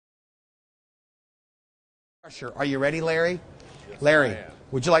Sure. Are you ready, Larry? Yes, Larry,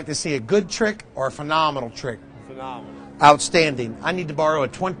 would you like to see a good trick or a phenomenal trick? Phenomenal. Outstanding. I need to borrow a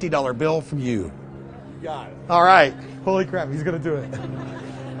 $20 bill from you. You got it. All right. Holy crap, he's going to do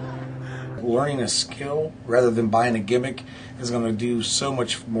it. Learning a skill rather than buying a gimmick is going to do so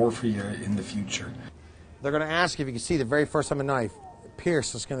much more for you in the future. They're going to ask you if you can see the very first time a knife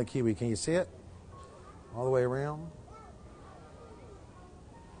pierced the skin of the kiwi. Can you see it? All the way around.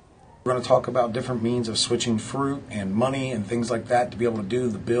 We're going to talk about different means of switching fruit and money and things like that to be able to do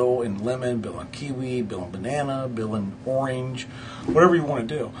the bill in lemon, bill in kiwi, bill in banana, bill in orange, whatever you want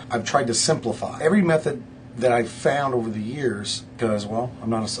to do. I've tried to simplify every method that I've found over the years because, well,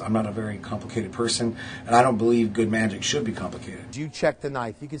 I'm not a very complicated person, and I don't believe good magic should be complicated. You check the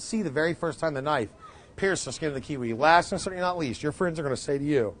knife. You can see the very first time the knife pierced the skin of the kiwi. Last and certainly not least, your friends are going to say to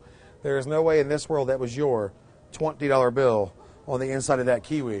you, there is no way in this world that was your $20 bill on the inside of that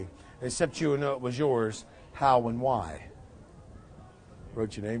kiwi. Except you would know it was yours, how and why.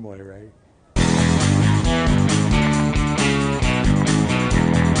 Wrote your name on it, right?